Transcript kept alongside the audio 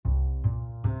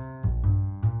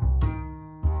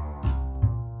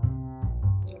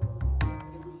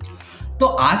तो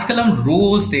आजकल हम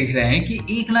रोज देख रहे हैं कि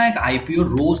एक ना एक आईपीओ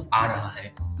रोज आ रहा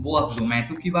है। वो आप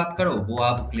जोमेटो की बात करो, वो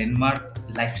आप ग्लेनमार्क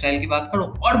लाइफस्टाइल की बात करो,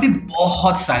 और भी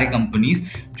बहुत सारे कंपनीज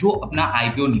जो अपना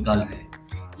आईपीओ निकाल रहे हैं।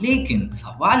 लेकिन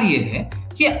सवाल ये है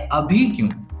कि अभी क्यों?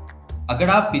 अगर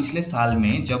आप पिछले साल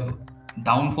में जब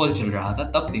डाउनफॉल चल रहा था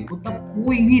तब देखो, तब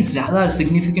कोई भी ज्यादा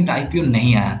सिग्निफिकेंट आईपीओ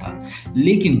नहीं आया था।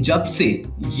 लेकिन जब से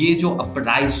ये जो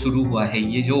अपराइज शुरू हुआ है,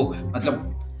 ये जो मतलब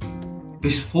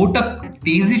विस्फोटक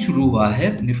तेजी शुरू हुआ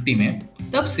है निफ्टी में,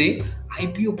 तब से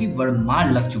आईपीओ की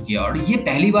भरमार लग चुकी है। और ये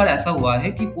पहली बार ऐसा हुआ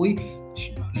है कि कोई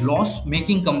लॉस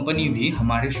मेकिंग कंपनी भी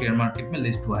हमारे शेयर मार्केट में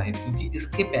लिस्ट हुआ है। क्योंकि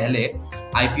इसके पहले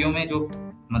आईपीओ में जो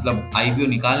मतलब आईपीओ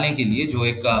निकालने के लिए जो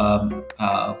एक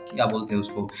क्या बोलते हैं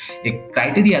उसको, एक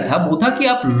क्राइटेरिया था, वो था कि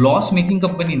आप लॉस मेकिंग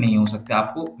कंपनी नहीं हो सकते,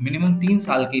 आपको मिनिमम 3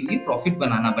 साल के लिए प्रॉफिट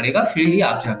बनाना पड़ेगा, फिर ही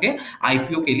आप जाके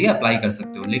आईपीओ के लिए अप्लाई कर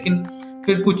सकते हो। लेकिन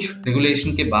फिर कुछ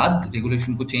रेगुलेशन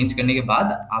को चेंज करने के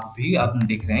बाद आप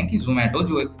देख रहे हैं कि जोमेटो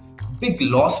जो एक बिग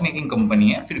लॉस मेकिंग कंपनी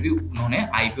है, फिर भी उन्होंने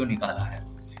आईपीओ निकाला है।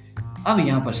 अब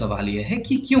यहाँ पर सवाल यह है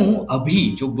कि क्यों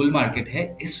अभी जो बुल मार्केट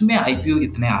है इसमें आईपीओ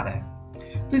इतने आ रहे हैं।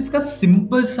 तो इसका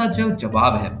सिंपल सा जो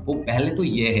जवाब है वो पहले तो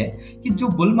ये है कि जो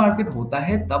बुल मार्केट होता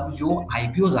है तब जो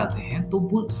आईपीओ आते हैं तो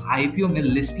वो उस आईपीओ में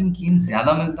लिस्टिंग गेन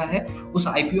ज्यादा मिलता है, उस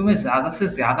आईपीओ में ज्यादा से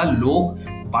ज्यादा लोग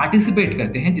पार्टिसिपेट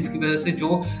करते हैं, जिसकी वजह से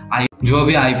जो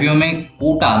अभी आईपीओ में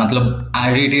कोटा मतलब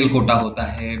रिटेल कोटा होता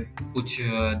है, कुछ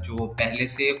जो पहले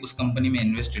से उस कंपनी में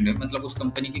इन्वेस्टेड है, मतलब उस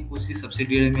कंपनी की कुछ सी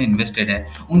सब्सिडियरी में इन्वेस्टेड है,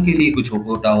 उनके लिए कुछ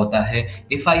कोटा होता है,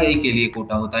 एफआईआई के लिए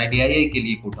कोटा होता है, डीआईआई के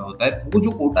लिए कोटा होता है। वो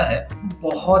जो कोटा है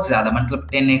बहुत ज्यादा, मतलब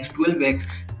 10x 12x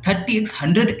 30x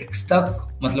 100x तक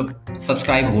मतलब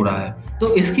सब्सक्राइब हो रहा है।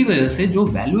 तो इसकी वजह से जो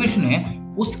वैल्यूएशन है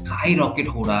वो स्काई रॉकेट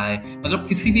हो रहा है। मतलब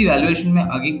किसी भी वैल्यूएशन में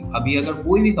अभी अगर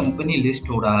कोई भी कंपनी लिस्ट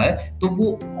हो रहा है तो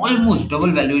वो ऑलमोस्ट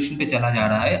डबल वैल्यूएशन पे चला जा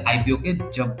रहा है आईपीओ के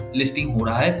जब लिस्टिंग हो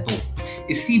रहा है। तो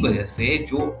इसी वजह से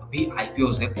जो अभी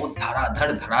आईपीओ है वो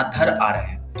धड़ाधड़ आ रहे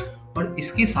हैं। और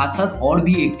इसके साथ साथ और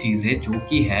भी एक चीज है जो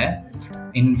कि है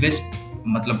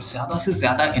मतलब ज्यादा से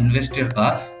ज्यादा इन्वेस्टर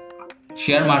का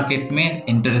शेयर मार्केट में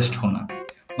इंटरेस्ट होना।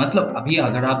 मतलब अभी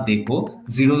अगर आप देखो,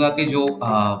 जीरोधा के जो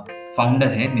फाउंडर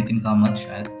है नितिन कामत,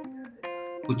 शायद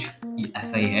कुछ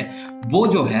ऐसा ही है, वो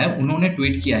जो है उन्होंने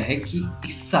ट्वीट किया है कि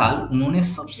इस साल उन्होंने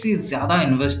सबसे ज्यादा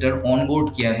इन्वेस्टर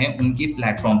ऑनबोर्ड किया है उनके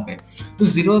प्लेटफॉर्म पे। तो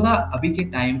जीरोधा अभी के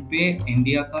टाइम पे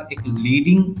इंडिया का एक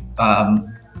लीडिंग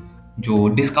जो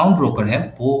डिस्काउंट ब्रोकर है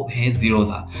वो है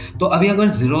जीरोधा। तो अभी अगर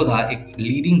जीरोधा एक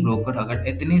लीडिंग ब्रोकर अगर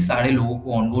इतने सारे लोगों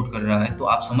को ऑनबोर्ड कर रहा है तो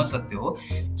आप समझ सकते हो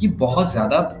कि बहुत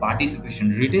ज्यादा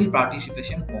रिटेल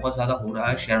पार्टिसिपेशन बहुत ज्यादा हो रहा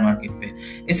है शेयर मार्केट पे।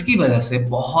 इसकी वजह से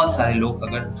बहुत सारे लोग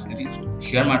अगर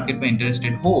शेयर मार्केट पे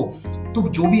इंटरेस्टेड हो तो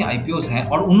जो भी आईपीओ हैं,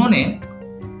 और उन्होंने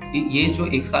ये जो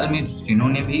एक साल में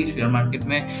जिन्होंने भी शेयर मार्केट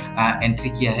में एंट्री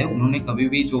किया है, उन्होंने कभी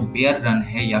भी जो बेयर रन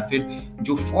है या फिर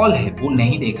जो फॉल है वो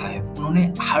नहीं देखा है।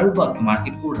 उन्होंने हर वक्त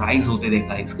मार्केट को राइज होते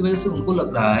देखा है। इसकी वजह से उनको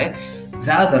लग रहा है,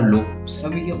 ज्यादातर लोग,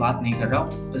 सभी की बात नहीं कर रहा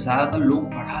हूँ, ज्यादातर लोग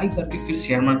पढ़ाई करके फिर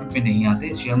शेयर मार्केट में नहीं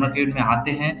आते, शेयर मार्केट में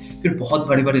आते हैं फिर बहुत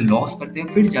बड़े बड़े लॉस करते हैं,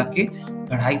 फिर जाके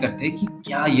पढ़ाई करते हैं कि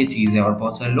क्या ये चीज है, और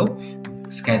बहुत सारे लोग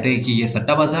कहते हैं कि ये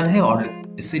सट्टा बाजार है और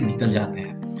इससे निकल जाते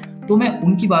हैं। तो मैं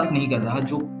उनकी बात नहीं कर रहा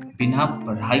जो बिना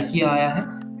पढ़ाई किया आया है,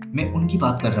 मैं उनकी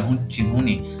बात कर रहा हूँ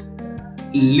जिन्होंने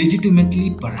लेजिटिमेटली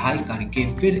पढ़ाई करके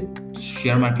फिर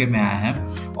शेयर मार्केट में आया है।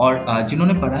 और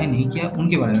जिन्होंने पढ़ाई नहीं किया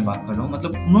उनके बारे में बात कर रहा हूँ।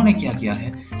 मतलब उन्होंने क्या किया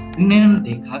है, उन्होंने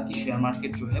देखा कि शेयर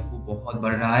मार्केट जो है वो बहुत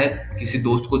बढ़ रहा है। किसी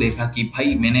दोस्त को देखा कि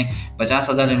भाई मैंने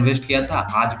 50,000 इन्वेस्ट किया था,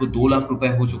 आज वो 2 लाख रुपए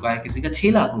हो चुका है, किसी का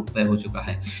 6 लाख रुपए हो चुका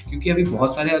है। क्योंकि अभी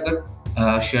बहुत सारे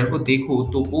अगर शेयर को देखो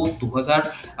तो वो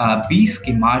 2020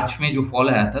 के मार्च में जो फॉल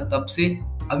आया था तब से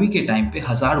अभी के टाइम पे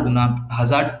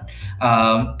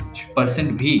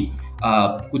 1000% भी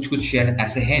कुछ शेयर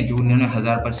ऐसे हैं जो उन्होंने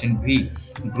 1000% भी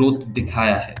ग्रोथ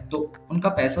दिखाया है। तो उनका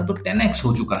पैसा तो 10x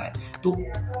हो चुका है। तो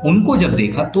उनको जब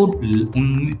देखा तो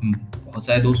उन बहुत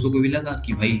सारे दोस्तों को भी लगा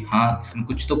कि भाई हाँ, इसमें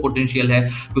कुछ तो पोटेंशियल है,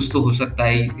 कुछ तो हो सकता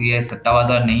है, ये सट्टा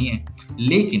बाजार नहीं है।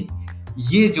 लेकिन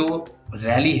ये जो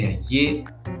रैली है ये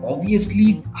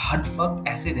ऑब्वियसली हर वक्त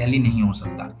ऐसे रैली नहीं हो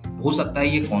सकता है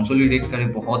ये कंसोलिडेट करे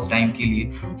बहुत टाइम के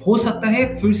लिए, हो सकता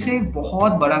है फिर से एक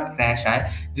बहुत बड़ा क्रैश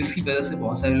आए जिसकी वजह से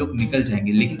बहुत सारे लोग निकल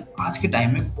जाएंगे। लेकिन आज के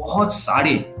टाइम में बहुत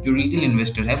सारे जो रिटेल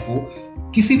इन्वेस्टर है वो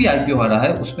किसी भी आईपीओ आ रहा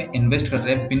है उसमें इन्वेस्ट कर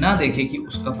रहे हैं बिना देखे कि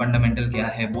उसका फंडामेंटल क्या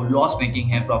है, वो लॉस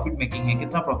मेकिंग है, प्रॉफिट मेकिंग है,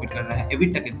 कितना प्रॉफिट कर रहा है,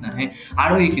 एबिटा कितना है,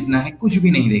 आरओई कितना है, कुछ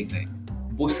भी नहीं देख रहे।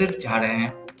 वो सिर्फ जा रहे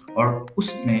हैं और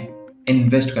उसमें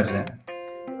इन्वेस्ट कर रहे हैं।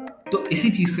 तो इसी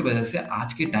चीज की वजह से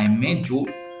आज के टाइम में जो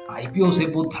आईपीओ है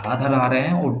वो धड़ाधड़ आ रहे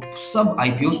हैं और सब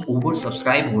आईपीओ ओवर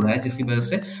सब्सक्राइब हो रहा है, जिसकी वजह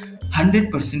से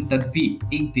 100% तक भी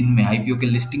एक दिन में आईपीओ के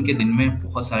लिस्टिंग के दिन में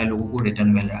बहुत सारे लोगों को रिटर्न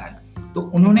मिल रहा है। तो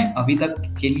उन्होंने अभी तक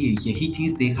के लिए यही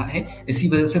चीज़ देखा है। इसी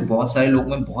वजह से बहुत सारे लोगों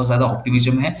में बहुत ज़्यादा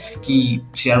ऑप्टिमिज्म है कि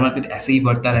शेयर मार्केट ऐसे ही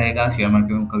बढ़ता रहेगा, शेयर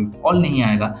मार्केट में कभी फॉल नहीं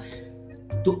आएगा।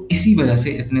 तो इसी वजह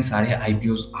से इतने सारे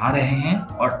आईपीओस आ रहे हैं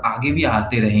और आगे भी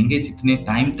आते रहेंगे जितने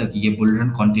टाइम तक ये बुल रन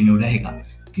कंटिन्यू रहेगा।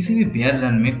 किसी भी बेयर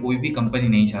रन में कोई भी कंपनी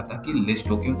नहीं चाहता कि लिस्ट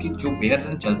हो, क्योंकि जो बेयर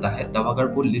रन चलता है तब अगर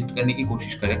वो लिस्ट करने की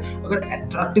कोशिश करे, अगर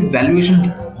अट्रैक्टिव वैल्यूएशन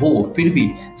हो, फिर भी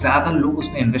ज़्यादा लोग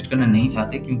उसमें इन्वेस्ट करना नहीं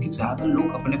चाहते, क्योंकि ज़्यादा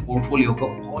लोग अपने पोर्टफोलियो को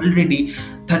ऑलरेडी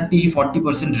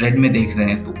 30-40% रेड में देख रहे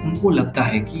हैं। तो उनको लगता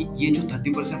है कि ये जो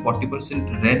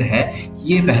 30%-40% रेड है,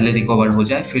 ये पहले रिकवर हो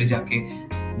जाए, फिर जाके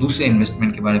दूसरे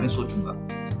इन्वेस्टमेंट के बारे में सोचूंगा।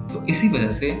 तो इसी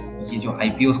वजह से ये जो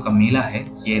आईपीओ का मेला है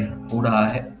ये हो रहा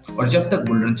है, और जब तक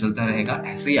बुल रन चलता रहेगा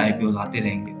ऐसे ही आईपीओ आते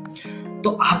रहेंगे। तो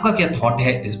आपका क्या थॉट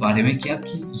है इस बारे में, क्या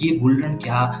कि ये बुल रन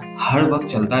क्या हर वक्त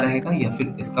चलता रहेगा, या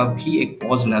फिर इसका भी एक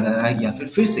पॉज लगेगा, या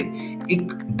फिर से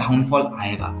एक डाउनफॉल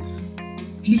आएगा?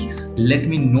 Please let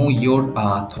me know your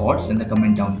thoughts in the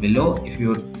comment down below. If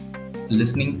you are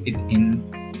listening it in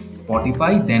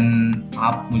Spotify then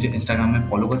आप मुझे इंस्टाग्राम में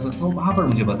फॉलो कर सकते हो, वहां पर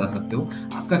मुझे बता सकते हो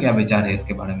आपका क्या विचार है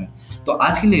इसके बारे में। तो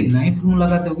आज के लिए इतना ही, फिर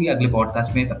मुलाकात होगी अगले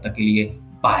पॉडकास्ट में, तब तक के लिए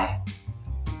बाय।